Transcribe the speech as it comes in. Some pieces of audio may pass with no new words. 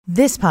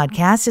This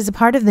podcast is a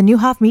part of the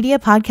Newhoff Media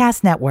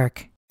Podcast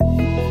Network.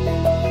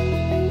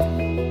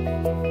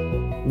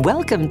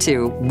 Welcome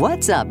to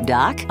What's Up,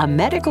 Doc, a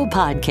medical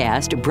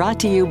podcast brought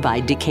to you by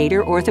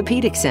Decatur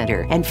Orthopedic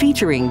Center and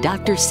featuring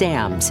Dr.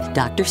 Sams,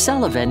 Dr.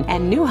 Sullivan,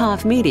 and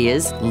Newhoff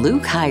Media's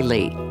Luke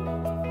Hiley.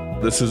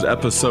 This is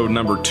episode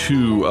number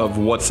 2 of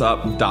What's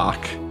Up,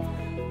 Doc,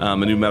 a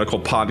new medical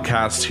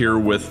podcast here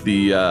with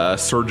the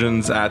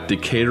surgeons at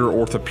Decatur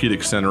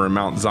Orthopedic Center in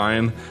Mount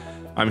Zion.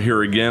 I'm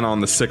here again on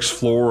the 6th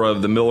floor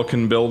of the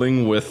Milliken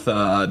building with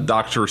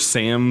Dr.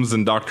 Sams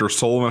and Dr.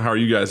 Sullivan. How are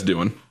you guys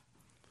doing?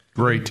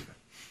 Great.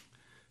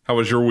 How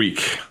was your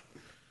week?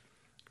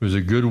 It was a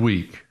good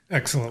week.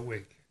 Excellent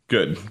week.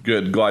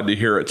 Good. Glad to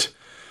hear it.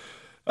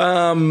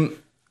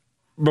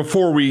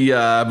 Before we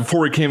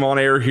came on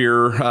air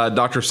here,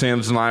 Dr.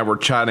 Sams and I were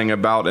chatting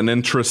about an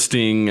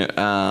interesting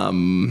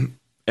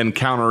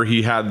encounter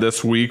he had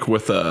this week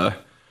with a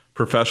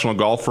professional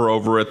golfer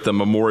over at the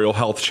Memorial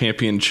Health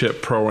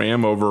Championship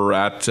Pro-Am over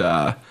at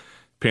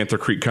Panther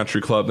Creek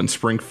Country Club in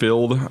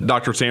Springfield.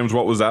 Dr. Sams,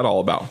 what was that all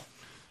about?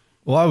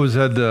 Well, I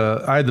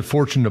had the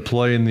fortune to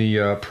play in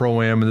the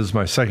Pro-Am, and this is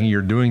my second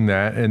year doing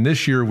that. And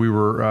this year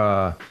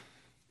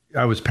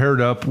I was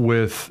paired up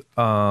with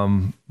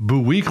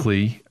Boo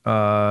Weekly,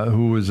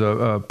 who was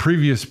a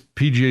previous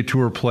PGA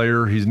Tour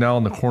player. He's now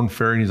on the Korn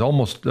Ferry, and he's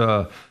almost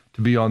to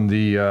be on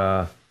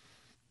the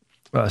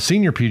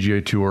senior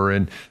PGA Tour.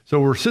 And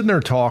so we're sitting there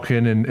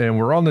talking, and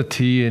we're on the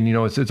tee, and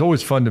it's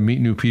always fun to meet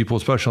new people,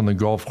 especially on the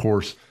golf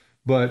course.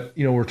 But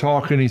we're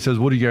talking. He says,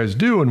 "What do you guys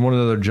do?" And one of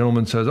the other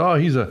gentlemen says, "Oh,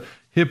 he's a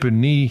hip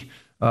and knee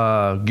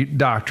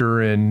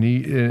doctor," and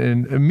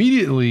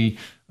immediately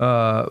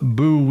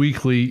Boo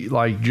Weekly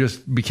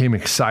just became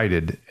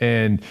excited,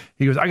 and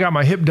he goes, "I got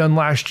my hip done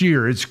last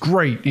year. It's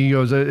great." He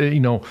goes,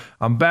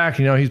 "I'm back."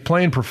 He's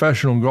playing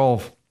professional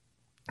golf,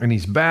 and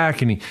he's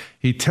back, and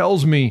he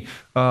tells me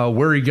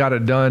where he got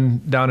it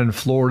done down in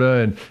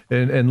Florida,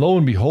 and lo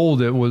and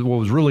behold, what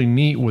was really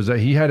neat was that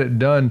he had it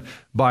done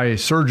by a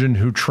surgeon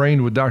who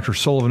trained with Dr.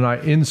 Sullivan and I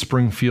in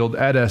Springfield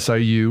at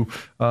SIU.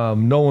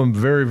 Know him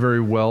very,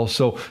 very well.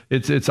 So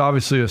it's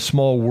obviously a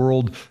small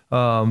world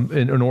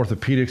in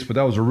orthopedics, but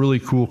that was a really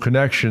cool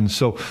connection.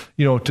 So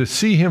to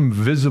see him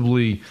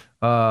visibly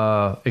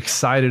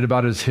excited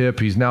about his hip,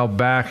 he's now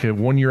back at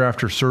 1 year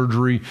after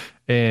surgery,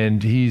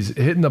 and he's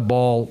hitting the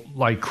ball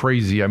like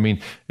crazy. I mean,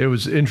 it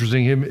was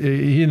interesting.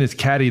 He and his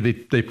caddy,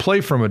 they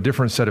play from a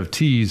different set of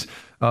tees,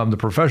 the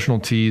professional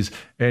tees.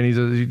 And he's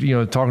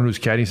talking to his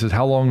caddy. He says,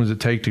 "How long does it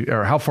take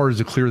or how far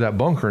does it clear that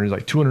bunker?" And he's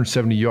like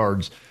 270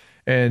 yards.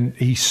 And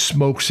he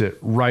smokes it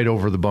right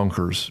over the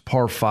bunkers,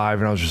 par 5.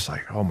 And I was just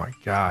like, oh my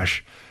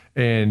gosh.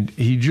 And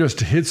he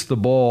just hits the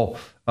ball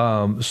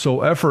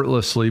so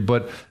effortlessly.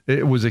 But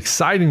it was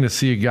exciting to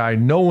see a guy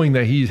knowing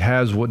that he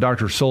has what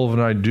Dr. Sullivan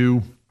and I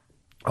do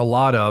a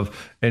lot of,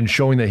 and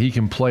showing that he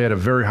can play at a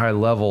very high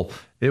level.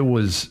 It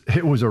was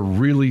a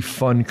really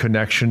fun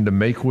connection to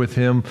make with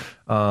him,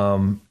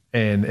 and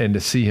to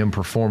see him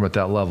perform at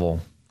that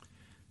level.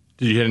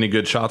 Did you hit any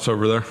good shots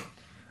over there?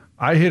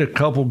 I hit a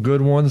couple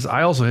good ones.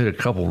 I also hit a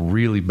couple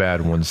really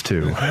bad ones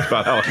too. That's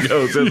about how it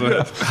goes, isn't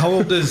it? How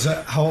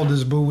old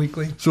is Boo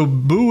Weekly? So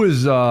Boo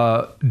is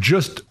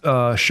just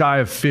shy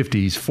of 50.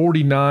 He's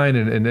 49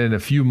 and in a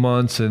few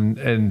months, and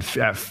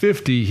at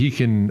 50 he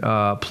can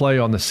play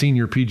on the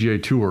senior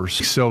PGA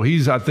Tours. So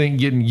he's, I think,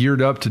 getting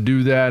geared up to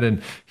do that.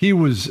 And he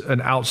was an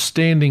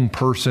outstanding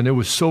person. It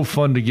was so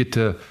fun to get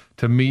to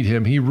meet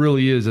him. He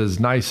really is as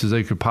nice as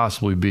they could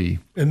possibly be.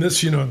 And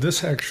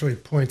this actually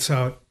points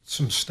out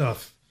some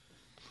stuff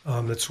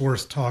that's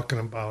worth talking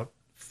about.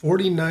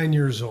 49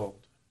 years old,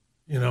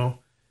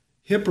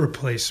 hip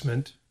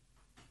replacement,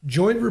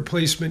 joint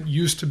replacement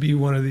used to be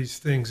one of these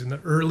things in the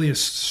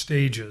earliest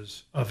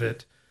stages of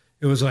it.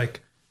 It was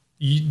like,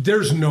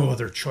 there's no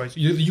other choice.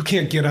 You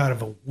can't get out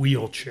of a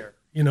wheelchair.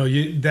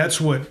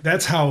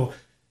 That's how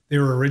they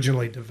were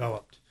originally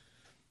developed.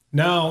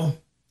 Now,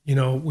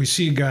 we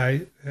see a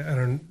guy,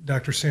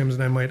 Dr. Sams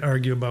and I might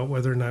argue about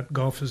whether or not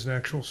golf is an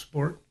actual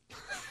sport.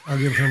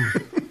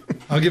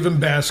 I'll give him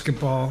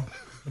basketball,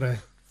 but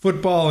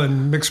football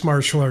and mixed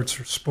martial arts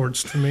are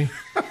sports to me.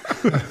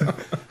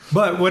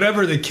 But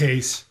whatever the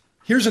case,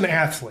 here's an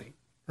athlete,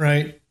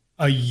 right?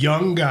 A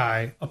young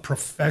guy, a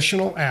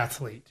professional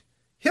athlete,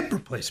 hip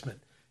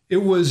replacement. It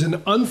was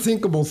an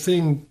unthinkable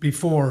thing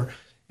before,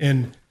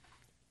 and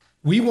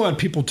we want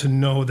people to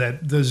know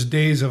that those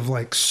days of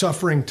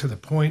suffering to the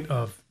point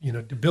of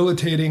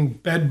debilitating,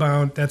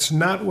 bedbound, that's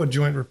not what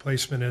joint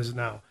replacement is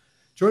now.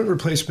 Joint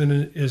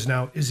replacement is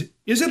now, is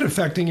it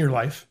affecting your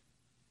life?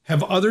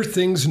 Have other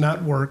things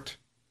not worked?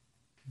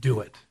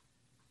 Do it.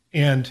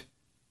 And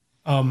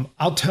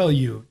I'll tell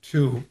you,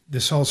 too,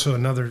 this also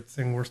another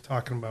thing worth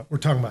talking about. We're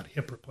talking about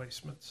hip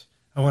replacements.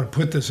 I want to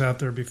put this out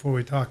there before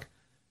we talk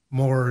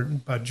more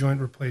about joint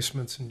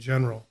replacements in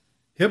general.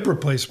 Hip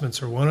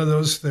replacements are one of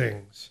those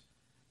things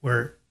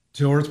where,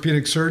 to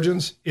orthopedic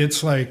surgeons,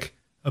 it's like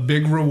a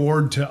big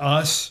reward to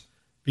us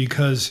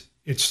because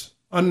it's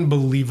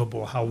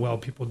unbelievable how well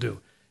people do.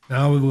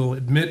 Now, we will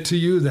admit to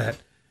you that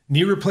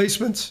Knee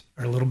replacements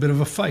are a little bit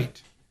of a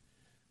fight.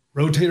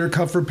 Rotator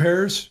cuff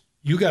repairs,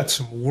 you got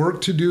some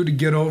work to do to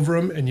get over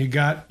them, and you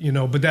got,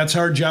 but that's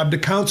our job to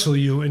counsel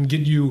you and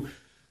get you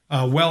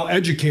well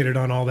educated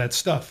on all that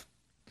stuff.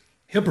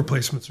 Hip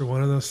replacements are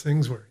one of those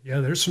things where,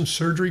 there's some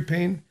surgery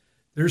pain.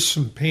 There's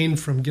some pain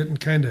from getting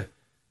kind of,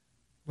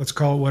 let's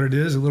call it what it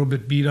is, a little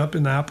bit beat up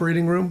in the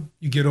operating room.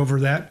 You get over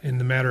that in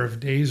the matter of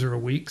days or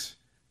weeks.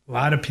 A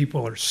lot of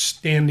people are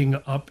standing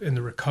up in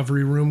the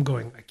recovery room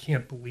going, I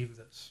can't believe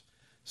this.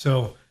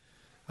 So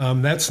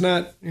that's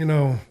not,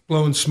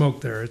 blowing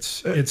smoke there.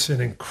 It's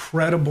an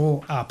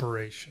incredible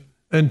operation.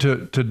 And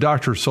to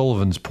Dr.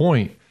 Sullivan's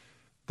point,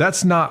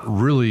 that's not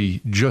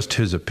really just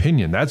his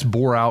opinion. That's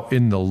bore out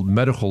in the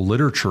medical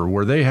literature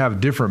where they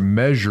have different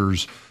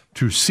measures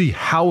to see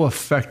how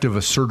effective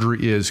a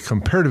surgery is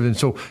comparative. And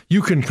so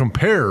you can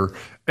compare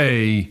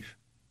a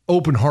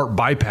open heart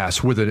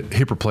bypass with a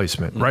hip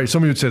replacement, right?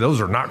 Somebody would say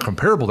those are not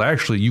comparable.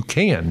 Actually, you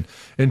can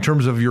in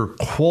terms of your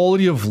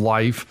quality of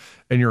life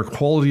and your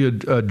quality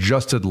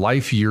adjusted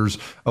life years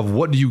of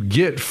what do you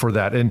get for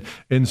that.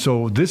 And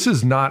so this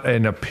is not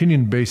an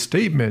opinion-based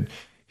statement.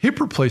 Hip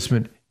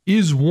replacement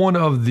is one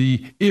of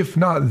the, if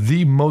not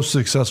the most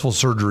successful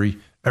surgery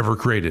ever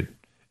created.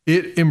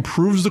 It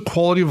improves the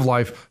quality of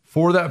life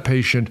for that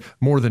patient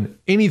more than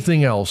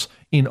anything else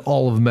in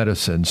all of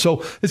medicine.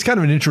 So it's kind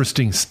of an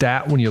interesting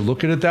stat when you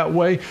look at it that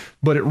way,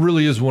 but it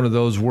really is one of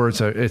those where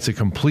it's a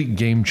complete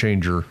game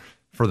changer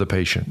for the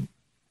patient.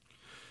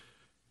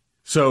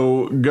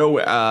 So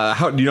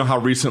how do you know how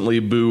recently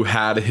Boo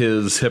had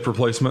his hip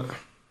replacement?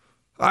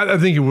 I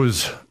think it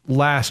was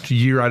last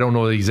year. I don't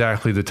know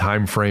exactly the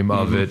time frame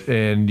of it.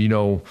 And,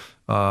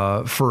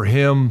 for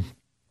him,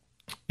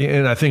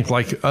 and I think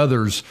like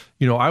others,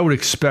 I would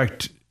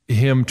expect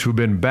him to have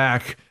been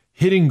back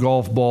hitting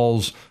golf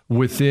balls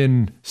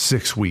within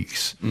 6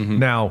 weeks.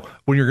 Now,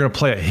 when you're going to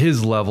play at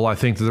his level, I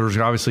think that there's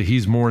obviously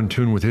he's more in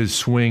tune with his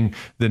swing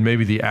than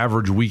maybe the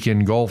average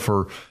weekend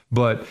golfer.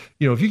 But,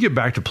 if you get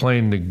back to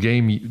playing the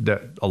game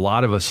that a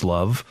lot of us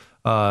love,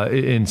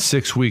 in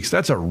 6 weeks,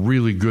 that's a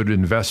really good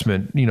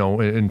investment,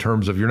 in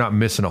terms of you're not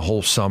missing a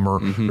whole summer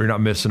or you're not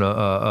missing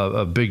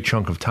a big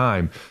chunk of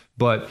time.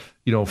 But,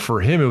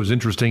 for him, it was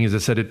interesting. As I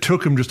said, it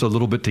took him just a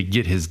little bit to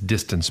get his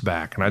distance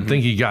back. And I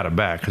think he got it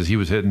back because he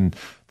was hitting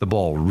the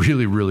ball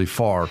really, really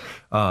far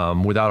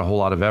without a whole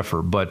lot of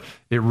effort. But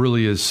it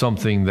really is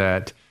something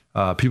that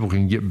people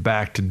can get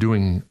back to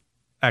doing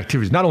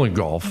activities, not only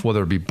golf,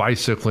 whether it be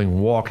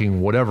bicycling,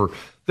 walking, whatever,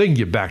 they can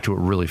get back to it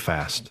really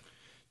fast.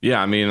 Yeah,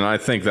 I mean, I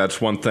think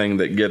that's one thing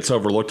that gets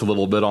overlooked a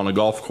little bit on a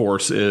golf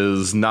course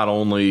is not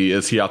only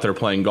is he out there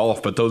playing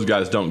golf, but those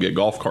guys don't get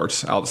golf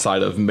carts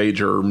outside of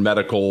major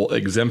medical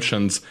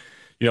exemptions.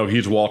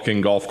 He's walking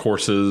golf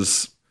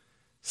courses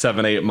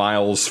 7-8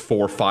 miles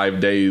 4 or 5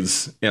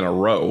 days in a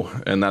row,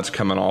 and that's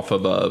coming off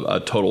of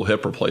a total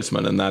hip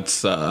replacement. And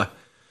that's I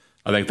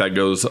think that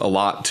goes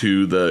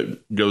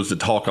to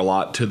talk a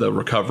lot to the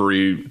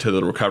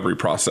recovery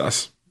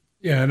process.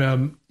 Yeah, and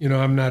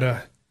I'm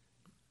not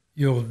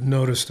you'll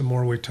notice the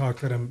more we talk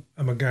that I'm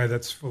a guy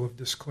that's full of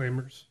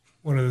disclaimers.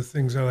 One of the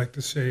things I like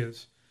to say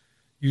is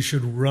you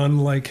should run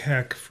like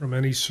heck from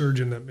any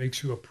surgeon that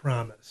makes you a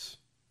promise,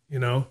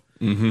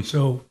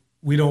 So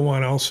we don't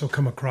want to also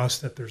come across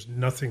that there's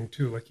nothing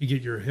to, like you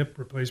get your hip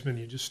replacement,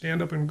 you just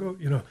stand up and go,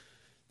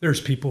 there's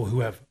people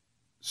who have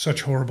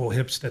such horrible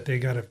hips that they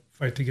got to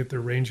fight to get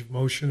their range of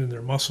motion and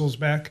their muscles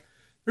back.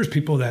 There's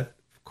people that,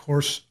 of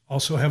course,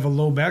 also have a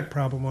low back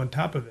problem on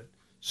top of it.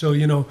 So,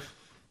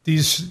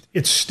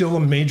 it's still a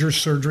major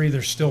surgery.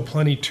 There's still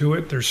plenty to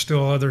it. There's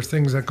still other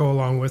things that go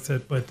along with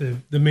it. But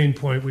the main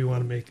point we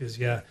want to make is,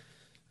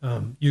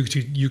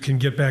 you can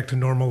get back to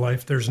normal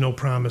life. There's no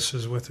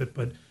promises with it,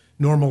 but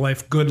normal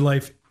life, good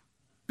life,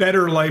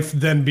 better life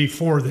than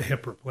before the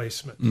hip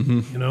replacement.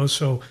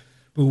 So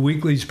Boo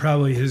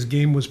Weekley's his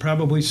game was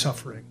probably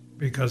suffering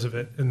because of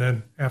it. And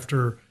then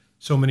after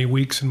so many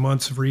weeks and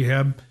months of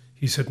rehab,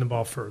 he's hitting the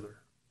ball further.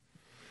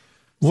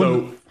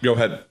 So go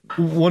ahead.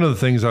 One of the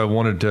things I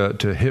wanted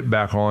to hit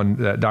back on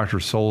that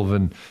Dr.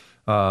 Sullivan,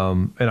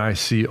 and I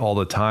see all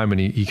the time, and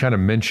he kind of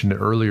mentioned it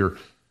earlier,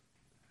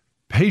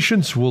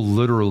 patients will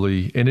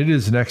literally, and it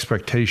is an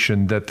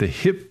expectation that the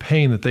hip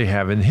pain that they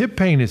have, and hip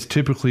pain is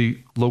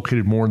typically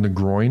located more in the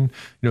groin.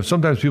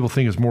 Sometimes people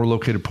think it's more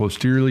located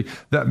posteriorly.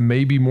 That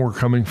may be more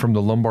coming from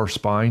the lumbar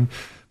spine.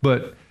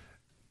 But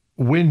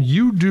when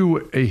you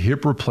do a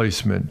hip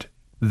replacement,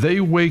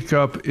 they wake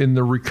up in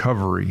the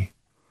recovery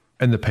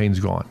and the pain's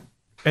gone.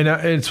 And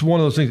it's one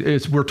of those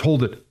things, we're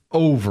told it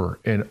over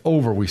and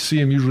over. We see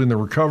them usually in the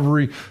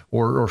recovery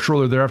or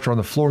shortly thereafter on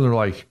the floor, and they're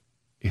like,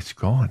 it's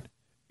gone.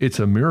 It's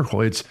a miracle.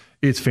 It's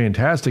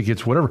fantastic.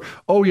 It's whatever.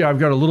 Oh yeah, I've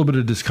got a little bit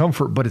of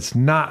discomfort, but it's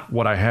not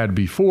what I had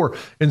before.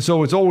 And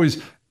so it's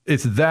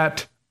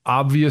that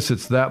obvious.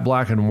 It's that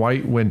black and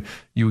white when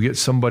you get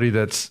somebody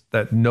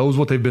that knows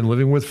what they've been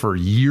living with for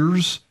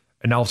years,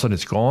 and all of a sudden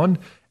it's gone.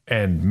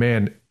 And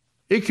man,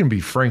 it can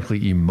be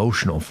frankly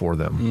emotional for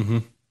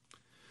them.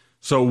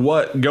 So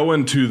go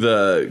into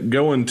the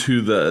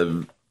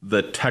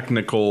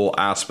technical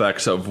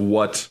aspects of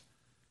what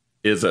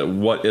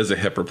what is a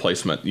hip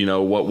replacement?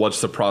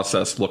 What's the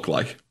process look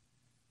like?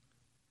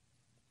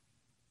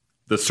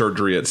 The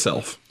surgery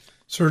itself.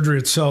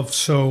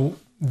 So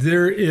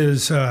there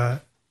is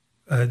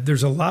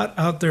there's a lot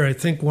out there. I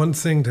think one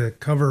thing to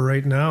cover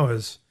right now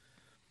is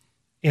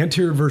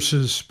anterior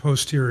versus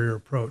posterior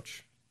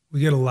approach. We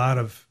get a lot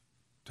of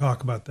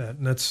talk about that,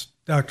 and that's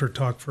doctor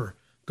talk for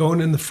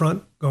going in the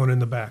front, going in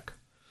the back.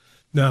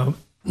 Now,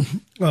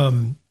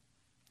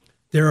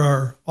 there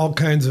are all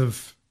kinds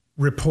of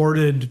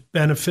reported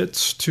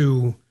benefits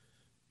to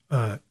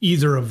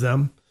either of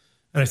them.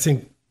 And I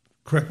think,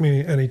 correct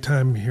me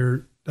anytime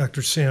here,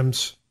 Dr.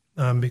 Sams,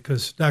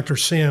 because Dr.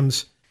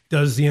 Sams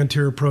does the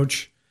anterior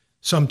approach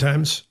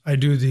sometimes. I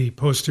do the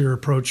posterior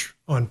approach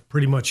on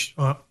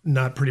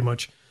not pretty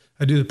much.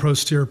 I do the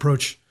posterior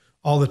approach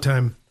all the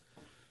time.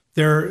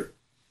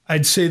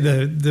 I'd say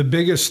the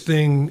biggest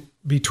thing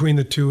between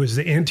the two is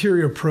the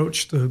anterior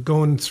approach, the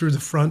going through the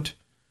front.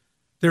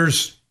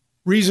 There's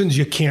reasons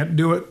you can't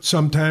do it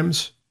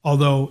sometimes,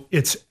 although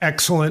it's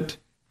excellent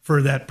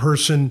for that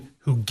person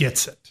who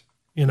gets it,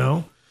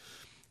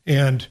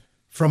 And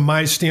from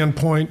my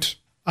standpoint,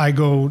 I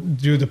go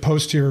do the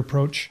posterior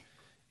approach,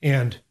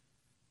 and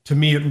to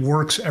me, it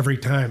works every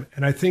time.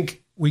 And I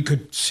think we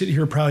could sit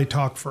here probably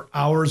talk for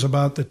hours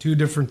about the two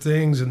different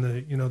things and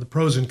the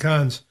pros and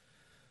cons.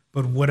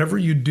 But whatever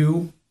you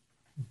do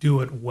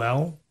it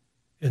well.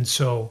 And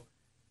so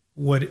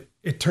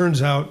it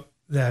turns out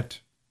that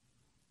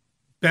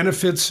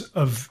benefits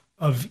of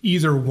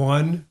either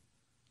one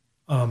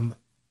are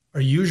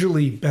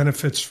usually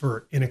benefits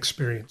for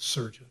inexperienced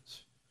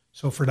surgeons.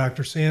 So for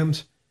Dr.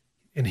 Sams,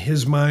 in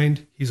his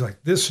mind, he's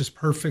like, this is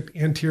perfect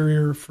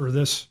anterior for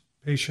this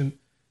patient.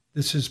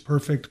 This is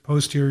perfect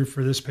posterior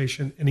for this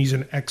patient. And he's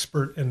an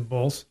expert in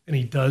both, and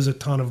he does a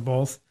ton of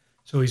both.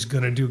 So he's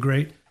going to do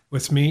great.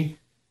 With me,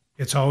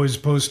 it's always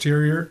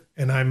posterior,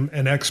 and I'm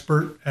an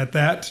expert at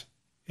that.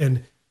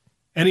 And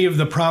any of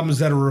the problems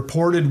that are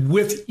reported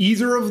with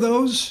either of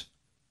those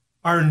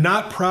are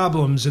not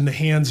problems in the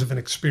hands of an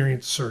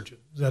experienced surgeon.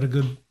 Is that a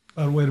good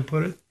way to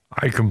put it?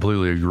 I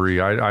completely agree.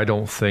 I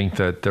don't think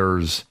that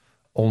there's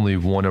only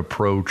one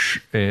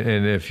approach.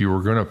 And if you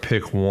were going to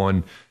pick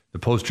one, the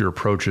posterior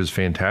approach is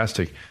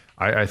fantastic.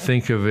 I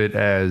think of it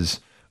as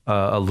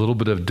a little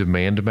bit of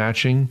demand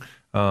matching.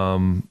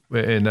 And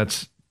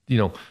that's,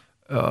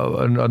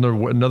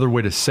 another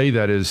way to say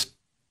that is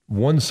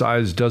one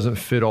size doesn't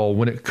fit all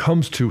when it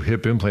comes to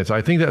hip implants.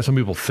 I think that some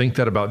people think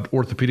that about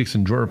orthopedics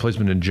and joint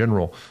replacement in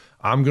general.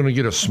 I'm going to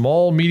get a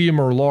small, medium,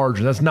 or large,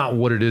 and that's not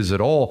what it is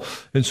at all.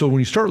 And so when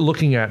you start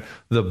looking at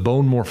the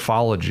bone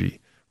morphology,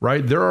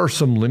 right, there are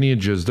some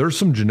lineages, there's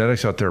some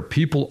genetics out there.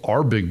 People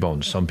are big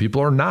bones, some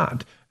people are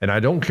not. And I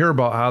don't care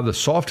about how the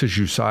soft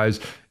tissue size.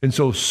 And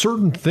so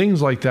certain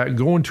things like that are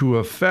going to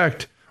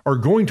affect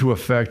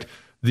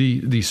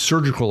the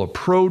surgical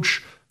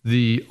approach,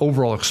 the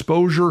overall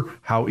exposure,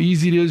 how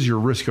easy it is, your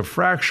risk of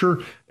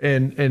fracture.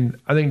 And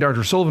I think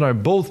Dr. Sullivan and I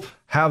both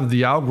have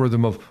the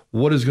algorithm of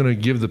what is going to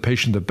give the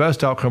patient the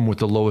best outcome with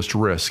the lowest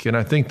risk. And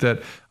I think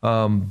that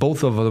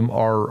both of them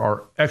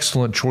are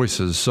excellent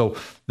choices. So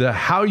the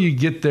how you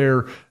get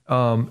there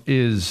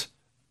is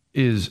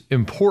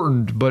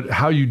important, but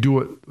how you do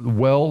it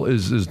well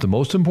is the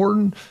most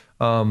important.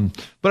 But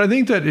I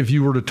think that if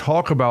you were to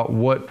talk about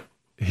what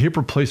hip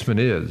replacement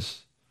is,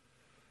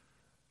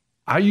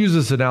 I use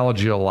this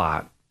analogy a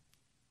lot.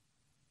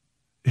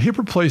 Hip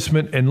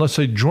replacement, and let's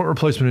say joint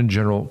replacement in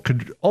general,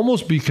 could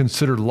almost be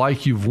considered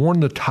like you've worn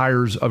the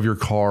tires of your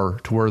car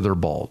to where they're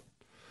bald.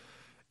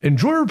 And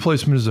joint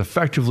replacement is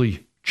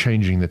effectively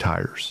changing the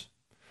tires.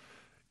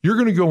 You're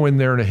going to go in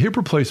there, and a hip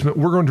replacement,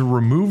 we're going to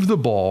remove the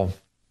ball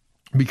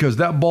because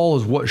that ball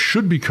is what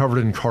should be covered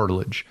in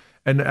cartilage.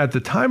 And at the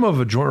time of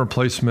a joint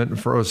replacement,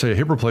 for let's say a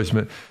hip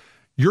replacement,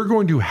 you're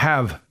going to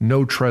have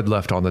no tread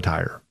left on the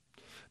tire.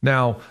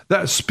 Now,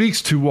 that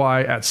speaks to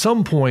why at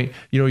some point,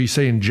 you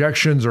say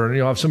injections or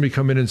have somebody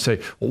come in and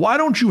say, well, why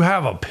don't you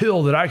have a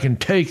pill that I can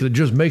take that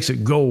just makes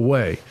it go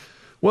away?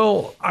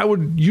 Well, I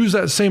would use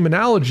that same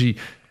analogy.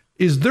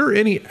 Is there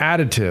any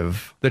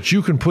additive that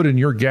you can put in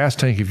your gas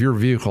tank of your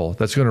vehicle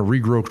that's going to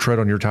regrow tread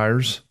on your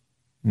tires?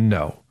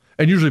 No.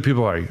 And usually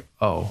people are like,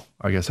 oh,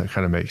 I guess that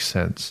kind of makes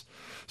sense.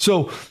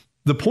 So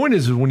the point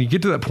is when you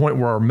get to that point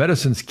where our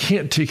medicines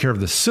can't take care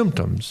of the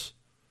symptoms,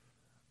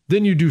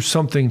 then you do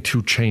something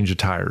to change the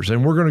tires.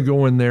 And we're going to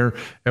go in there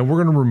and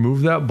we're going to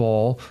remove that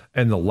ball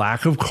and the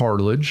lack of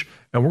cartilage.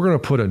 And we're going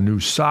to put a new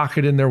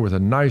socket in there with a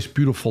nice,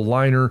 beautiful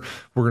liner.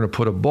 We're going to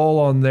put a ball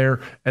on there.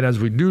 And as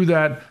we do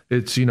that,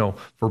 it's,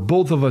 for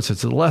both of us,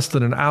 it's less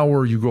than an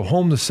hour. You go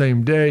home the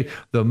same day.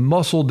 The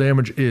muscle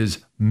damage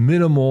is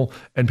minimal.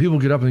 And people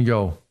get up and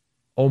go,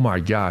 oh my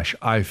gosh,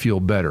 I feel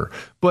better.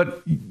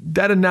 But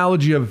that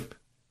analogy of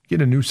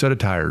getting a new set of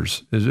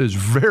tires is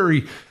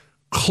very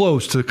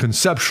close to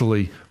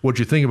conceptually what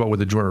you think about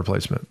with a joint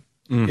replacement.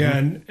 Mm-hmm.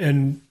 Yeah,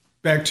 and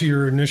back to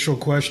your initial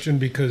question,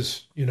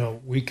 because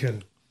we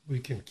can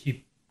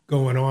keep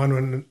going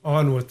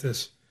on with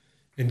this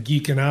and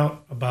geeking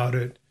out about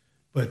it,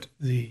 but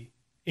the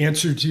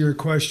answer to your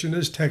question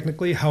is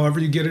technically, however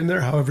you get in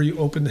there, however you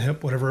open the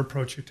hip, whatever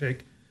approach you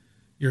take,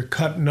 you're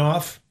cutting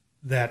off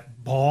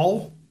that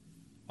ball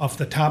off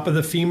the top of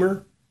the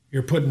femur.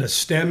 You're putting a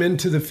stem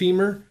into the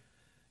femur.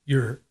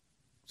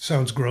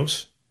 Sounds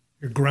gross.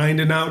 You're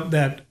grinding out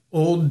that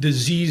old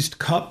diseased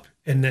cup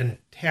and then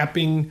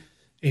tapping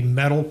a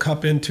metal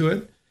cup into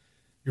it.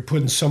 You're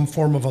putting some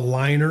form of a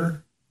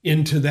liner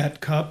into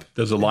that cup.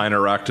 Does the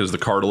liner act as the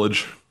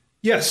cartilage?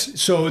 Yes.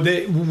 So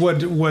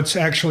what's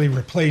actually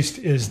replaced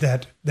is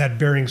that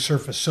bearing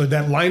surface. So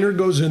that liner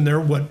goes in there,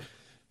 what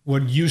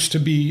used to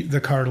be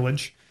the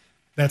cartilage.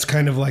 That's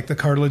kind of like the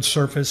cartilage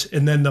surface.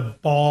 And then the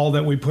ball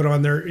that we put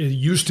on there, it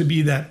used to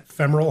be that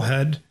femoral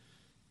head.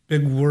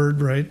 Big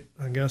word, right?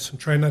 I guess I'm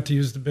trying not to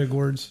use the big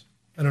words.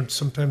 I don't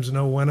sometimes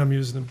know when I'm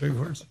using the big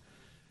words.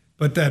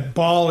 But that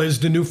ball is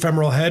the new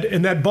femoral head.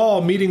 And that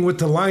ball meeting with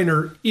the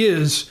liner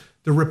is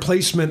the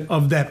replacement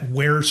of that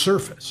wear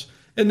surface.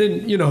 And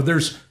then,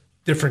 there's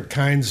different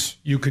kinds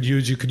you could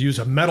use. You could use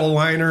a metal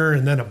liner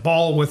and then a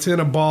ball within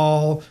a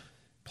ball,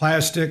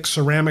 plastic,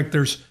 ceramic.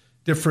 There's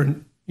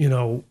different,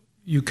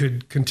 you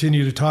could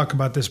continue to talk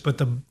about this, but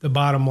the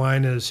bottom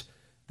line is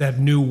that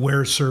new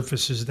wear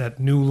surface is that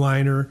new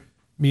liner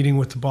meeting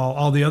with the ball.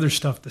 All the other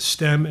stuff, the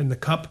stem and the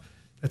cup,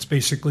 that's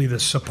basically the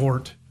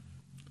support,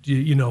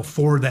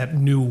 for that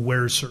new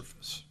wear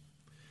surface.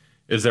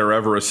 Is there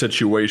ever a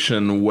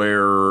situation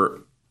where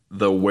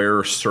the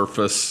wear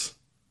surface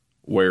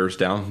wears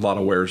down? A lot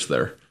of wears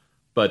there.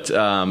 But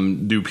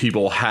do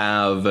people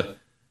have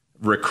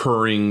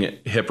recurring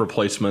hip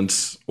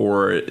replacements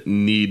or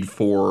need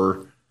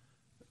for,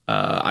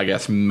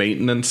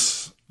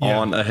 maintenance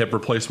on a hip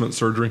replacement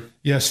surgery?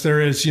 Yes, there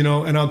is,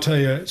 and I'll tell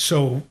you,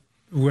 so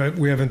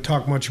we haven't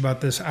talked much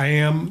about this. I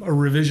am a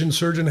revision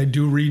surgeon. I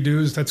do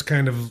redos. That's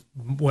kind of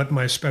what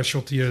my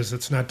specialty is.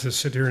 It's not to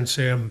sit here and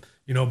say I'm,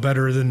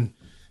 better than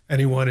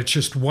anyone. It's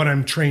just what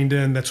I'm trained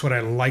in. That's what I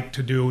like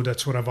to do.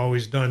 That's what I've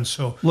always done.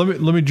 So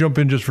let me jump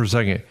in just for a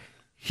second.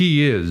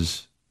 He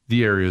is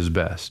the area's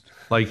best.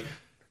 Like,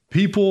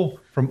 people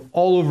from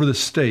all over the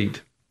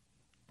state,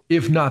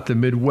 if not the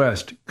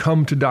Midwest,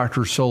 come to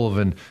Dr.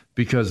 Sullivan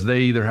because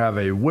they either have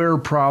a wear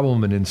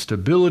problem, an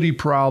instability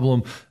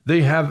problem,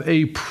 they have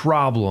a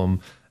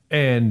problem,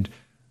 and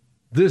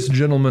this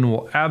gentleman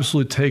will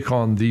absolutely take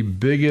on the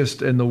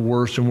biggest and the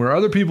worst. And where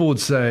other people would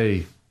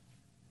say,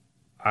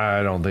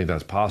 I don't think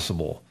that's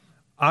possible,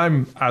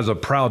 I'm, as a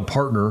proud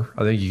partner,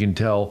 I think you can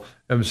tell,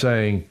 am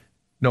saying,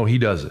 no, he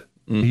does it.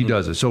 Mm-hmm. He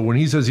does it. So when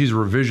he says he's a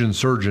revision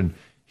surgeon,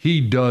 he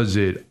does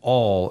it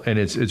all, and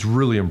it's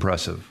really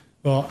impressive.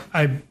 Well,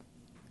 I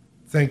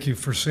thank you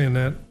for saying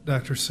that,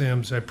 Dr.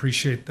 Sams. I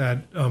appreciate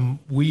that.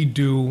 We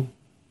do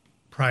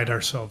pride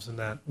ourselves in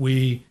that.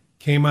 We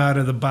came out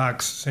of the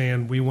box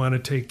saying we want to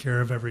take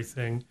care of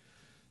everything.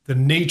 The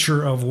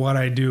nature of what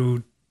I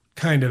do,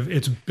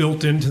 it's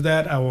built into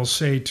that. I will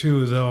say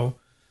too, though,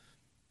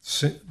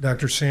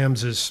 Dr.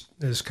 Sams is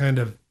kind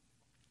of,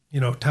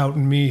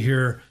 touting me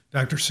here.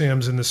 Dr.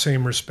 Sams, in the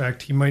same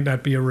respect, he might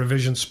not be a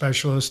revision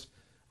specialist,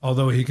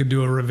 although he could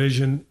do a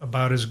revision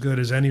about as good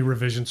as any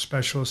revision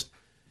specialist.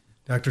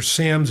 Dr.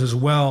 Sams as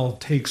well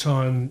takes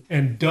on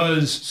and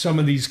does some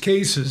of these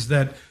cases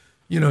that,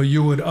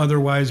 you would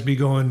otherwise be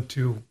going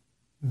to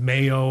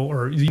Mayo,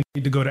 or you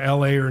need to go to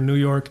LA or New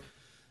York.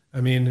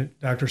 I mean,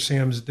 Dr.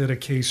 Sams did a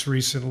case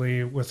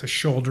recently with a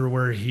shoulder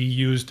where he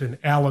used an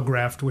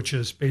allograft, which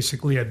is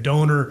basically a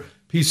donor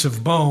piece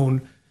of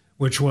bone,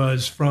 which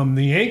was from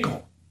the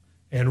ankle,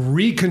 and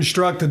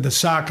reconstructed the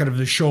socket of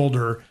the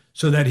shoulder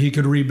so that he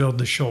could rebuild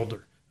the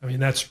shoulder. I mean,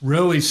 that's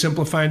really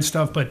simplifying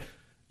stuff, but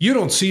you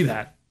don't see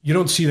that. You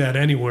don't see that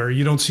anywhere.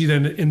 You don't see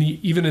that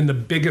even in the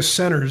biggest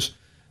centers.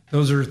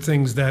 Those are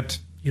things that,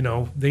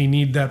 they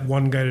need that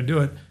one guy to do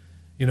it.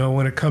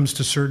 When it comes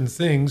to certain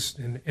things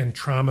and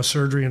trauma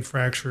surgery and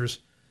fractures,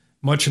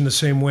 much in the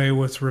same way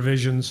with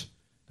revisions,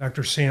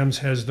 Dr. Sams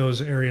has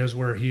those areas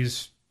where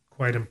he's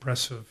quite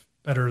impressive,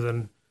 better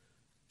than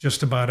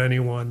just about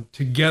anyone.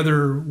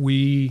 Together,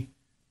 we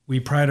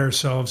pride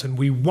ourselves, and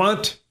we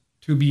want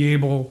to be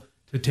able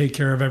to take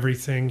care of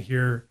everything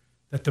here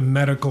that the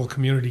medical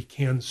community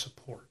can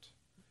support.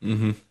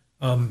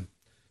 Mm-hmm.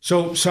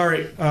 So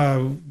sorry,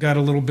 got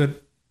a little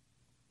bit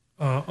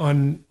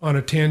on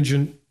a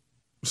tangent.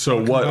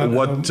 So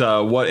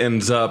what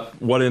ends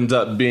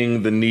up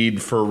being the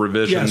need for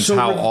revisions? Yeah, so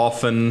how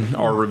often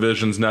are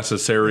revisions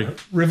necessary?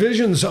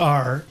 Revisions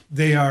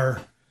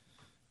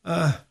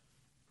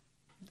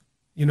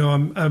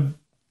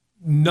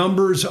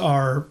numbers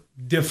are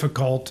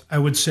difficult. I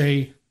would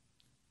say,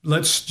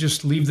 let's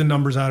just leave the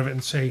numbers out of it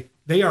and say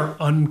they are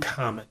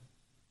uncommon,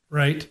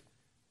 right?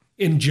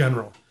 In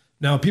general.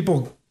 Now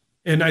people,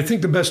 and I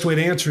think the best way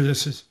to answer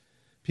this is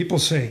people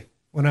say,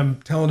 when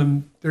I'm telling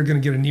them they're going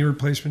to get a knee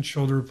replacement,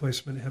 shoulder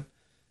replacement, hip,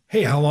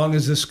 hey, how long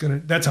is this going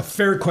to, that's a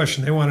fair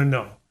question. They want to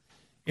know.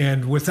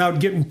 And without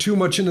getting too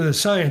much into the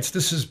science,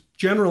 this is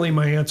generally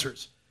my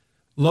answers.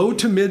 Low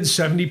to mid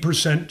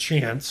 70%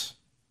 chance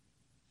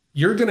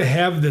you're going to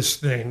have this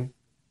thing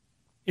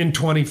in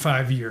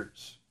 25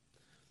 years.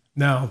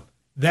 Now,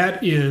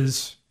 that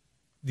is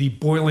the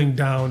boiling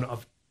down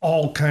of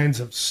all kinds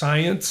of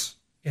science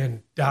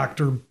and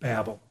doctor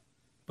babble.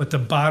 But the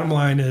bottom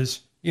line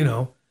is,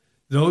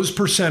 those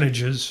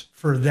percentages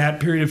for that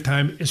period of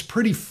time is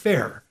pretty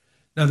fair.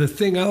 Now, the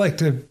thing I like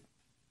to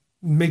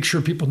make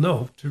sure people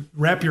know, to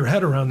wrap your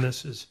head around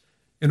this, is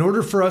in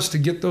order for us to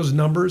get those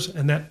numbers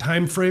and that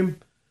time frame,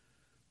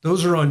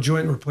 those are on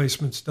joint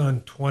replacements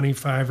done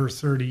 25 or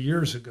 30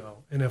 years ago.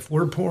 And if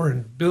we're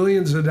pouring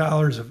billions of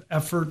dollars of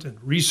effort and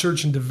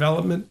research and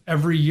development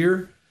every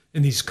year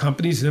in these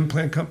companies,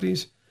 implant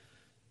companies,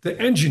 the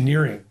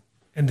engineering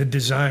and the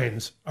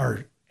designs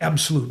are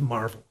absolute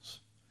marvels.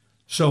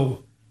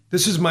 So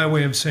this is my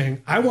way of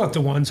saying, I want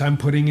the ones I'm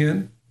putting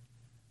in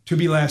to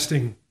be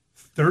lasting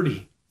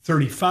 30,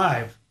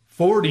 35,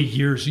 40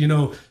 years,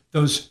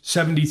 those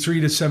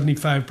 73 to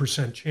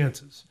 75%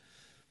 chances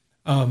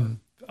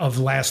of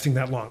lasting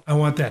that long. I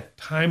want that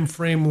time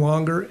frame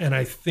longer, and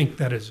I think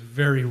that is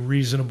very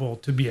reasonable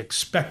to be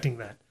expecting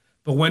that.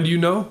 But when do you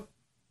know?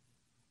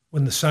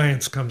 When the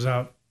science comes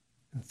out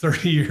in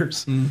 30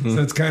 years. Mm-hmm.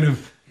 So it's kind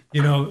of,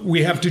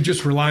 we have to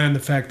just rely on the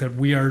fact that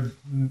we're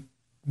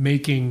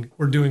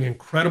doing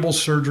incredible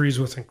surgeries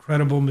with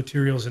incredible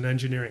materials and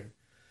engineering.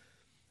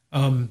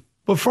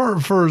 But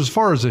for as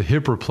far as a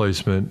hip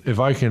replacement, if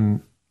I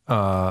can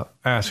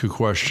ask a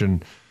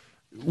question,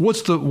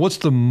 what's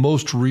the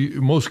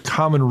most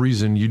common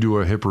reason you do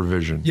a hip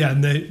revision? Yeah,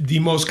 and the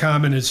most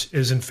common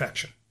is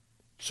infection.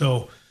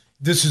 So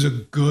this is a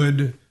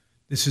good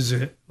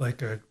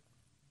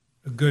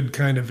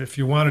kind of, if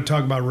you want to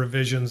talk about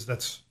revisions,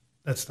 that's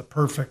the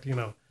perfect,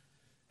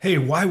 hey,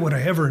 why would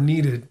I ever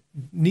need it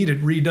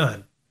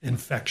redone?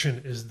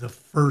 Infection is the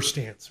first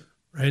answer,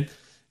 right?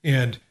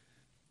 And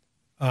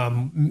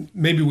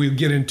maybe we'll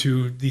get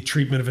into the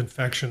treatment of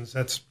infections.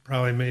 That's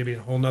probably maybe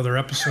a whole nother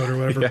episode or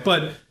whatever. Yeah.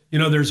 But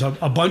there's a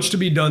bunch to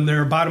be done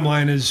there. Bottom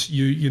line is,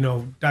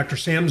 Dr.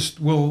 Sams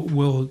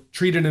will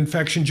treat an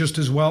infection just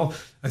as well.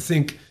 I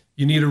think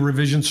you need a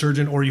revision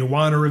surgeon, or you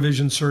want a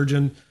revision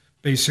surgeon,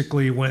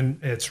 basically when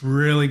it's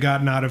really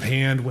gotten out of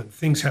hand, when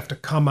things have to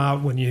come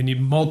out, when you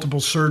need multiple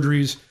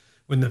surgeries,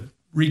 when the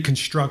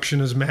reconstruction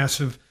is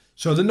massive.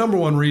 So the number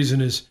one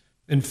reason is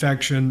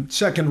infection.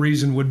 Second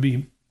reason would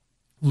be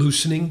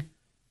loosening,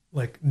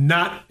 like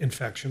not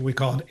infection. We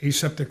call it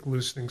aseptic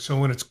loosening. So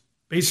when it's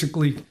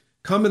basically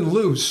coming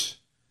loose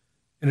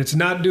and it's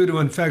not due to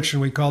infection,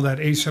 we call that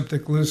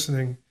aseptic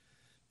loosening.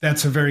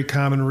 That's a very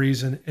common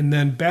reason. And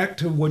then back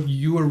to what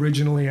you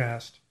originally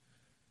asked,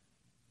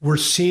 we're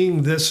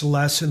seeing this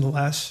less and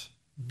less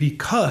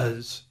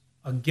because,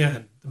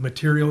 again, the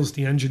materials,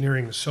 the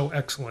engineering is so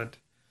excellent.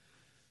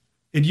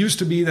 It used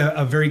to be that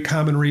a very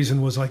common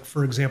reason was, like,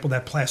 for example,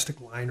 that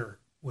plastic liner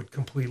would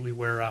completely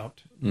wear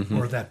out, mm-hmm.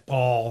 or that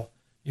ball,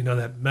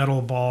 that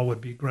metal ball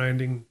would be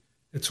grinding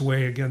its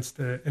way against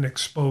an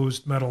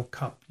exposed metal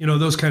cup,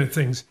 those kind of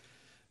things.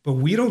 But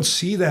we don't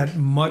see that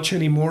much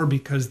anymore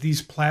because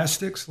these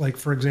plastics, like,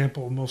 for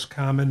example, the most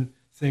common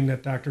thing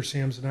that Dr.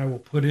 Sams and I will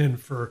put in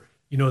for,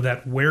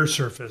 that wear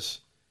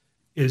surface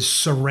is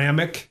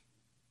ceramic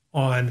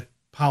on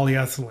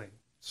polyethylene.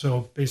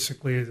 So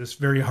basically this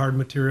very hard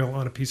material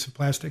on a piece of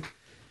plastic.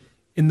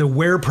 And the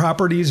wear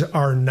properties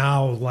are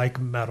now like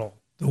metal,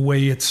 the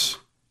way it's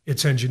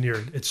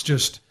engineered. It's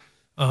just,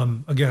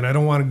 again, I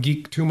don't want to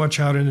geek too much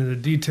out into the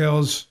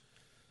details.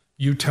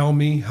 You tell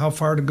me how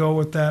far to go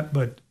with that,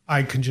 but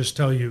I can just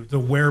tell you the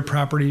wear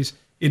properties,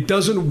 it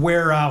doesn't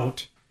wear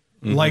out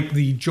mm-hmm. like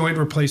the joint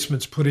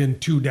replacements put in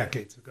 2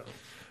 decades ago.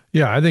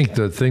 Yeah, I think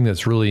the thing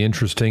that's really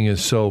interesting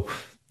is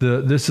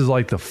this is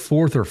like the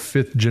 4th or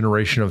 5th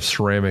generation of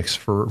ceramics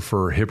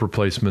for hip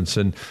replacements.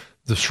 And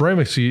the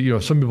ceramics,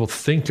 some people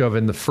think of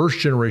in the first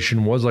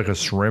generation was like a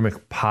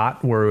ceramic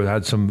pot where it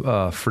had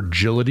some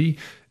fragility.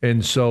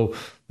 And so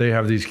they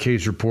have these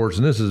case reports,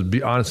 and this is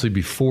honestly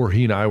before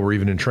he and I were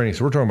even in training.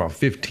 So we're talking about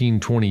 15,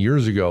 20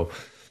 years ago.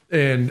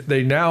 And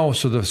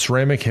so the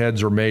ceramic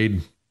heads are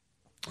made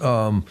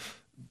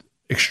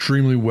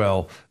extremely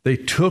well. They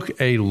took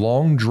a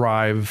long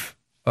drive,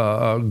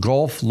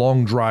 golf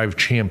long drive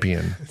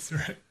champion. That's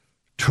right.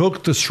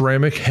 Took the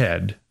ceramic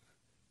head,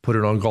 put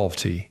it on golf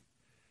tee,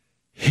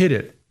 hit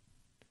it,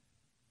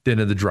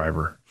 dented the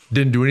driver.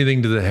 Didn't do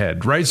anything to the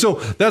head, right? So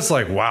that's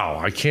like, wow,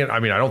 I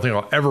don't think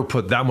I'll ever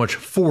put that much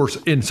force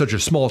in such a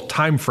small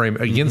time frame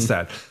against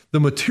mm-hmm. that. The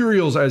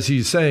materials, as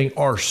he's saying,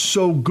 are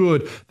so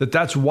good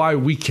that's why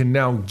we can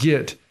now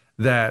get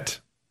that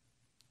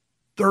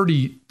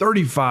 30,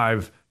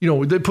 35,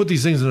 they put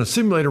these things in a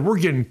simulator. We're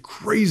getting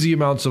crazy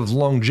amounts of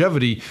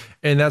longevity.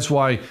 And that's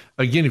why,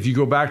 again, if you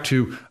go back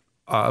to,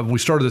 we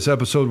started this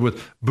episode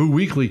with Boo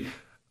Weekley.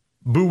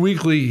 Boo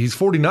Weekley, he's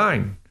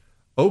 49.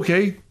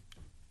 Okay.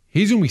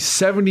 He's going to be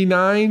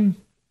 79,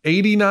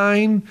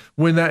 89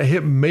 when that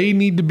hip may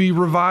need to be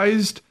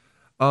revised.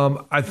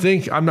 I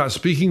think I'm not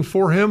speaking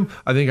for him.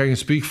 I think I can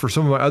speak for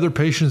some of my other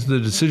patients, the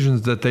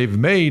decisions that they've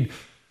made.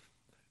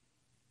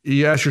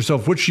 You ask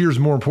yourself, which year is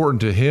more important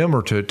to him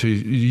or to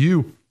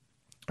you?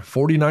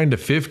 49 to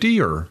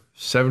 50 or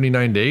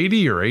 79 to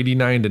 80 or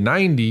 89 to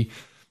 90?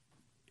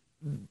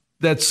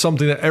 That's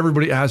something that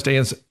everybody has to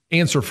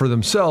answer for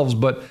themselves,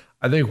 but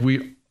I think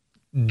we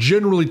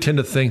generally tend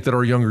to think that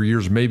our younger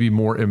years may be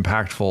more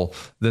impactful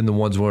than the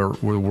ones where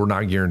we're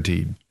not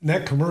guaranteed. In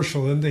that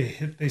commercial, then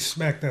they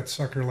smacked that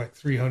sucker like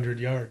 300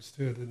 yards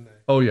too, didn't they?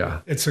 Oh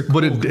yeah, it's a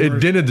but it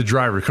dented the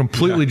driver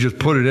completely. Just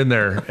put it in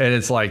there, and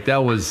it's like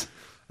that's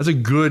a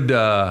good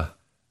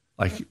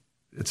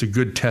it's a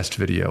good test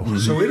video. Mm-hmm.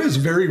 So it is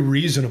very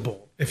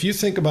reasonable if you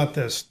think about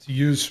this. To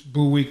use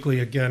Boo Weekly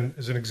again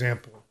as an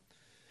example,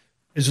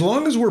 as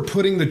long as we're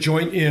putting the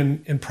joint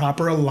in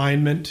proper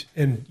alignment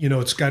and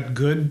it's got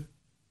good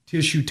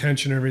tissue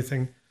tension and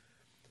everything,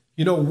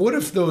 what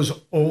if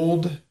those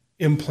old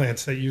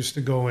implants that used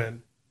to go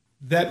in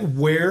that would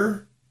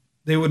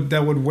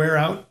wear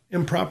out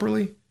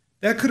improperly,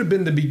 that could have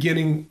been the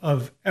beginning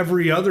of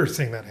every other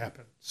thing that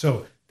happened.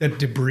 So that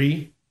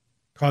debris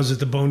causes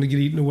the bone to get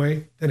eaten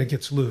away, then it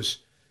gets loose.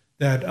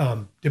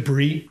 That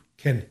debris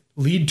can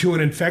lead to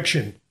an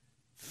infection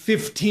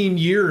 15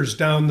 years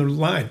down the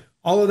line.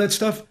 All of that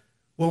stuff.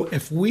 Well,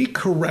 if we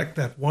correct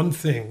that one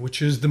thing,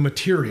 which is the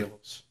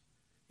materials,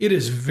 it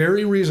is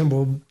very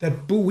reasonable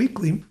that Boo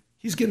Weekly,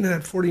 he's getting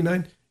at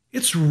 49.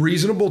 It's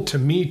reasonable to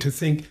me to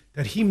think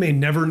that he may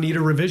never need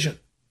a revision.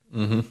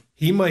 Mm-hmm.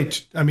 He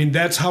might. I mean,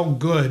 that's how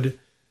good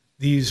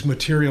these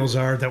materials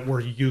are that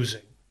we're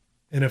using.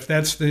 And if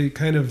that's the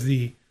kind of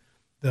the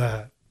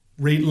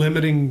rate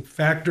limiting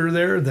factor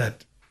there,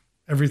 that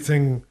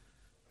everything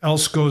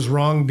else goes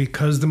wrong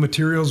because the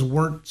materials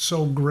weren't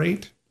so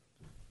great,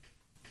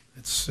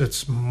 it's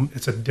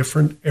a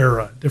different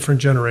era, different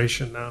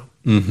generation now.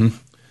 Mm-hmm.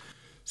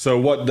 So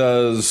what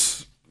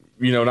does,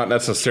 not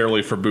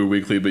necessarily for Boo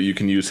Weekly, but you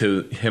can use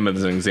him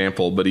as an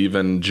example, but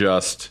even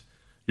just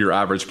your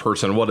average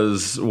person, what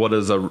is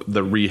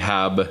the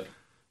rehab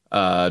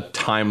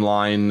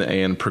timeline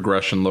and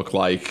progression look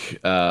like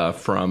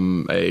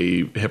from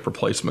a hip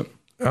replacement?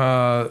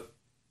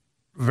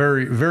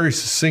 Very, very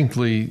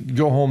succinctly,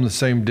 go home the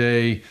same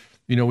day.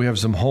 We have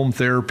some home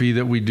therapy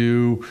that we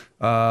do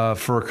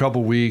for a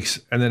couple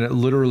weeks, and then it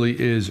literally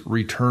is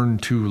return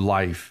to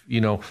life,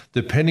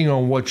 depending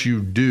on what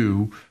you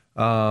do.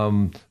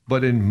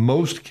 But in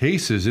most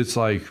cases, it's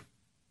like,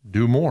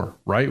 do more,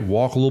 right?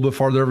 Walk a little bit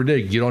farther every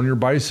day, get on your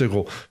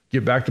bicycle,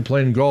 get back to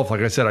playing golf.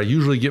 Like I said, I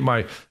usually get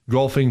my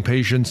golfing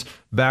patients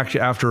back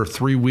after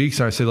 3 weeks.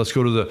 And I say, let's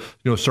go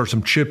to start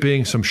some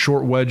chipping, some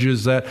short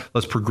wedges,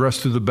 let's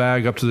progress through the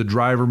bag up to the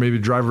driver. Maybe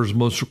the driver's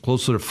most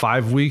closer to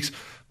 5 weeks.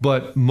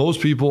 But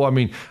most people,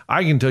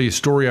 I can tell you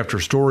story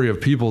after story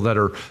of people that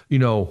are,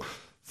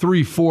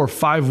 3, 4,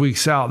 5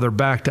 weeks out, they're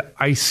back to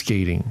ice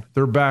skating.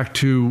 They're back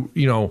to,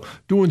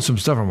 doing some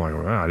stuff. I'm like,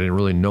 I didn't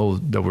really know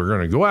that we were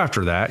going to go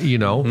after that.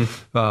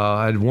 Mm-hmm.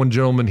 I had one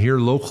gentleman here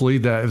locally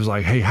that was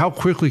like, hey, how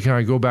quickly can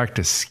I go back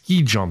to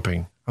ski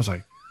jumping? I was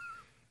like,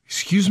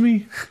 excuse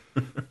me?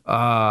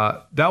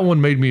 That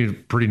one made me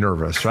pretty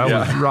nervous. That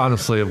was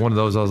honestly one of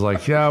those. I was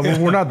like,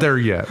 we're not there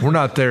yet. We're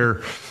not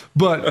there.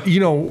 But,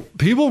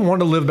 people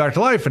want to live back to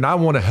life, and I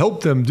want to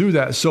help them do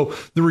that. So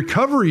the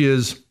recovery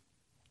is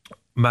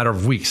a matter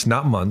of weeks,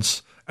 not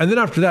months. And then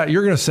after that,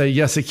 you're going to say,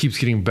 yes, it keeps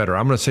getting better.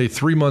 I'm going to say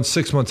 3 months,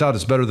 6 months out,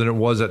 it's better than it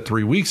was at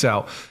 3 weeks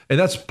out. And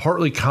that's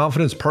partly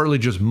confidence, partly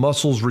just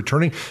muscles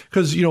returning.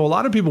 Because, a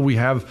lot of people we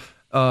have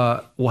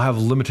will have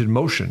limited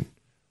motion.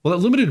 Well,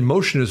 that limited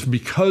motion is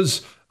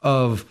because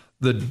of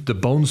the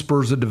bone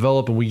spurs that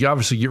develop, and we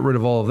obviously get rid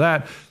of all of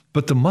that.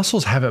 But the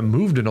muscles haven't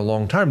moved in a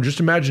long time. Just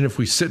imagine if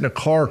we sit in a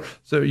car.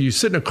 So you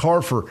sit in a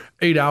car for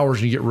 8 hours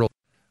and you get real.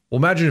 Well,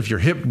 imagine if your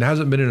hip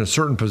hasn't been in a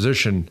certain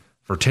position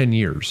for 10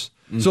 years.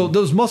 Mm-hmm. So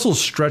those muscles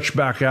stretch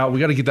back out. We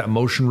got to get that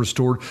motion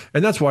restored.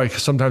 And that's why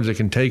sometimes it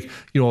can take,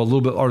 a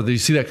little bit, or you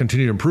see that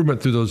continued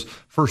improvement through those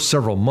first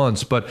several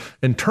months. But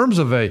in terms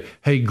of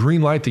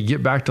green light to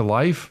get back to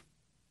life,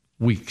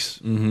 weeks.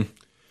 Mm-hmm.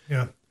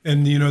 Yeah.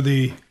 And,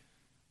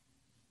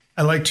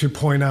 I like to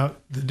point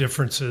out the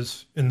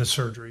differences in the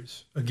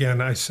surgeries.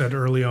 Again, I said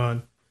early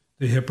on,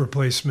 the hip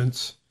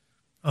replacements,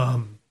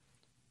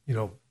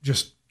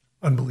 just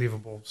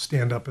unbelievable.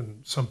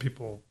 Some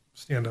people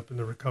stand up in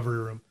the recovery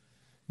room.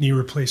 Knee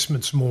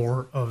replacements,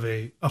 more of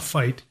a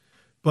fight.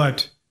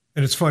 And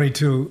it's funny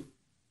too,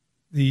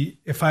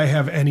 if I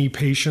have any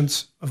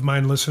patients of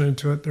mine listening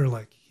to it, they're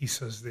like, he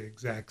says the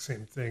exact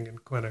same thing in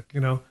clinic,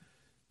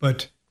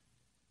 But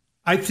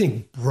I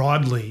think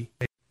broadly,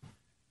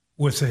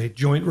 with a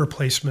joint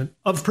replacement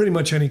of pretty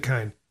much any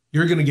kind,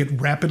 you're going to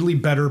get rapidly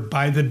better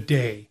by the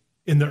day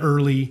in the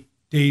early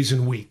days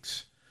and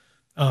weeks.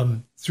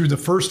 Through the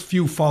first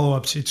few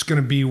follow-ups, it's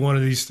going to be one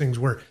of these things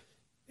where,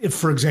 if,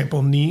 for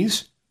example,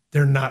 knees,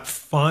 they're not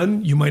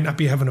fun. You might not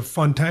be having a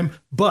fun time,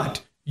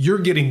 but you're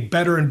getting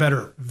better and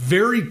better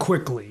very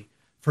quickly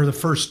for the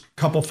first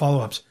couple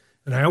follow-ups.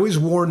 And I always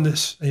warn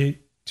this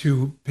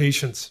to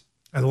patients.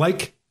 I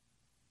like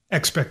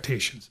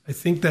expectations. I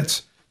think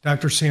that's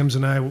Dr. Sams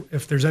and I,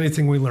 if there's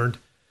anything we learned,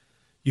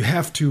 you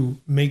have to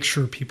make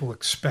sure people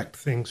expect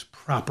things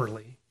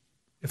properly.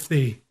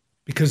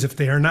 Because if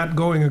they are not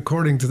going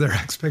according to their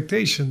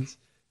expectations,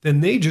 then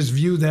they just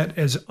view that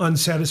as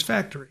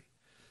unsatisfactory.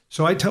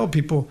 So I tell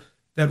people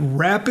that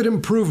rapid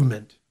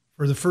improvement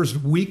for the first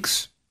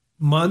weeks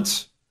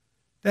months,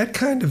 that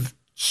kind of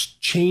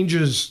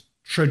changes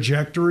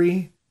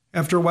trajectory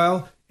after a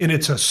while, and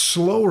it's a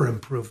slower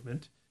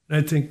improvement. And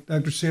I think,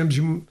 Dr. Sams,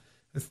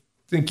 I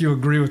think you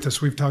agree with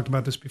this. We've talked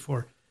about this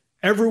before.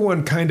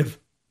 Everyone kind of,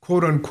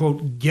 quote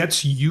unquote,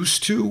 gets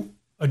used to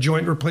a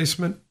joint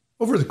replacement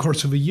over the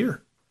course of a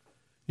year.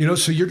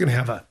 So you're going to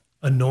have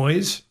a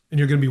noise and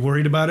you're going to be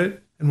worried about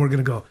it. And we're going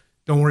to go,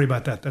 don't worry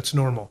about that. That's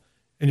normal.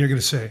 And you're going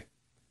to say,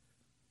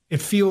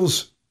 it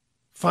feels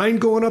fine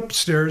going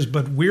upstairs,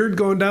 but weird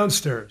going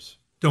downstairs.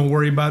 Don't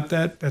worry about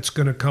that. That's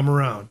going to come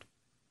around.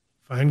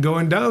 Fine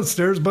going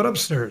downstairs, but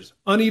upstairs.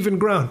 Uneven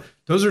ground.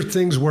 Those are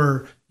things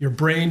where your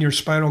brain, your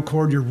spinal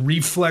cord, your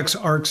reflex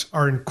arcs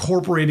are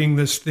incorporating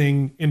this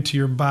thing into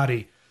your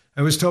body.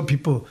 I always tell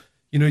people,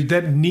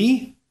 that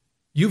knee,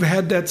 you've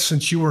had that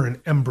since you were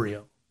an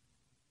embryo.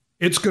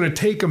 It's going to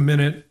take a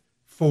minute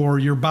for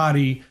your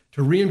body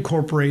to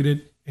reincorporate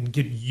it and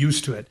get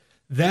used to it.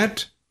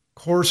 That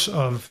course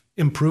of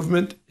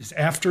improvement is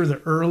after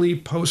the early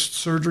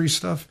post-surgery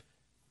stuff.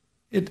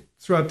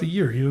 Throughout the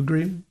year. You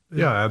agree?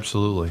 Yeah,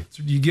 absolutely.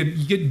 So you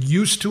get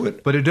used to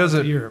it, but it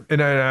doesn't. And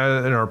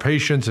our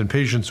patients,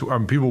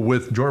 people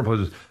with joint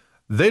replacements,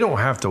 they don't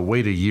have to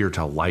wait a year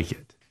to like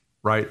it,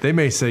 right? They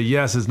may say,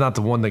 yes, it's not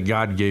the one that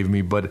God gave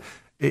me, but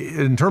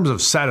in terms of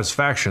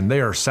satisfaction,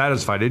 they are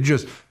satisfied.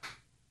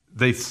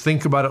 They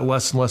think about it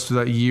less and less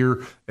through that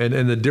year,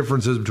 and the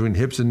differences between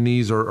hips and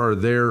knees are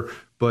there.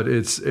 But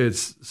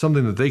it's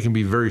something that they can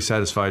be very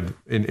satisfied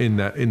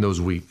in those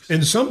weeks.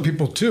 And some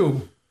people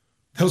too,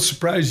 they'll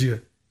surprise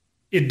you.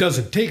 It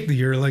doesn't take the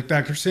year, like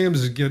Dr.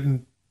 Sams is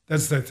getting.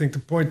 That's, I think, the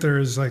point there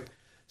is, like,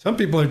 some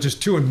people are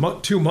just 2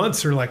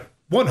 months are like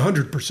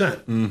 100%.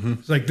 Mm-hmm.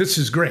 It's like, this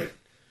is great.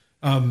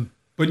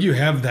 But you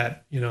have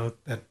that,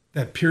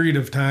 that period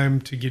of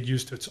time to get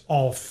used to. It's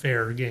all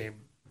fair game.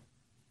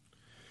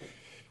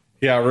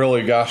 Yeah,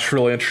 really, gosh,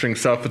 really interesting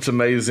stuff. It's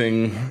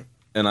amazing.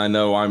 And I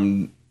know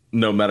I'm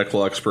no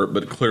medical expert,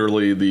 but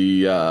clearly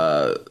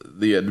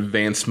the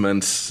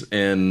advancements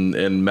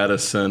in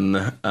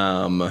medicine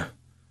I'm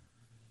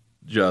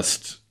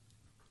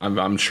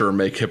sure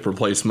make hip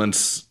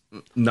replacements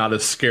not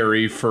as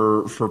scary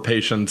for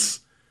patients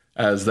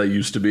as they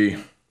used to be.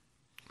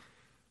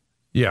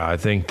 Yeah, I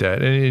think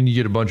that, and you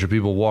get a bunch of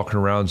people walking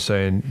around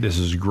saying, this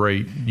is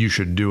great, you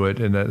should do it.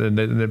 And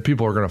that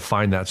people are going to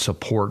find that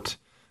support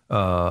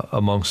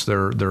amongst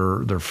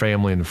their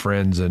family and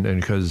friends, and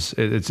because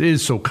it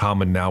is so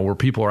common now where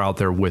people are out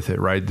there with it,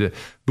 right? The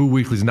Boo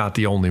Weekly's not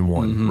the only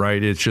one, mm-hmm.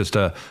 right? It's just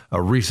a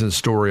recent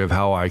story of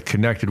how I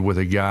connected with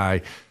a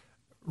guy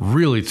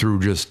really through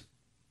just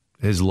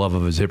his love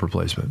of his hip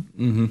replacement.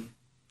 Mm-hmm.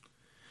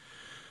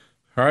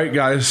 All right,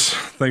 guys,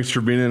 thanks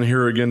for being in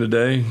here again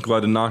today.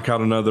 Glad to knock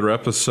out another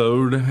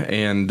episode,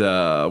 and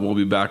we'll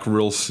be back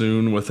real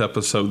soon with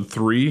episode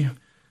 3.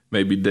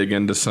 Maybe dig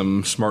into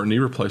some smart knee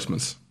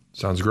replacements.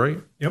 Sounds great.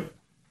 Yep.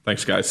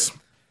 Thanks, guys.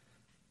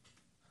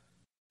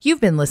 You've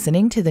been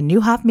listening to the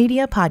Neuhoff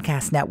Media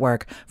Podcast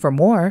Network. For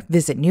more,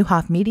 visit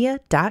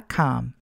neuhoffmedia.com.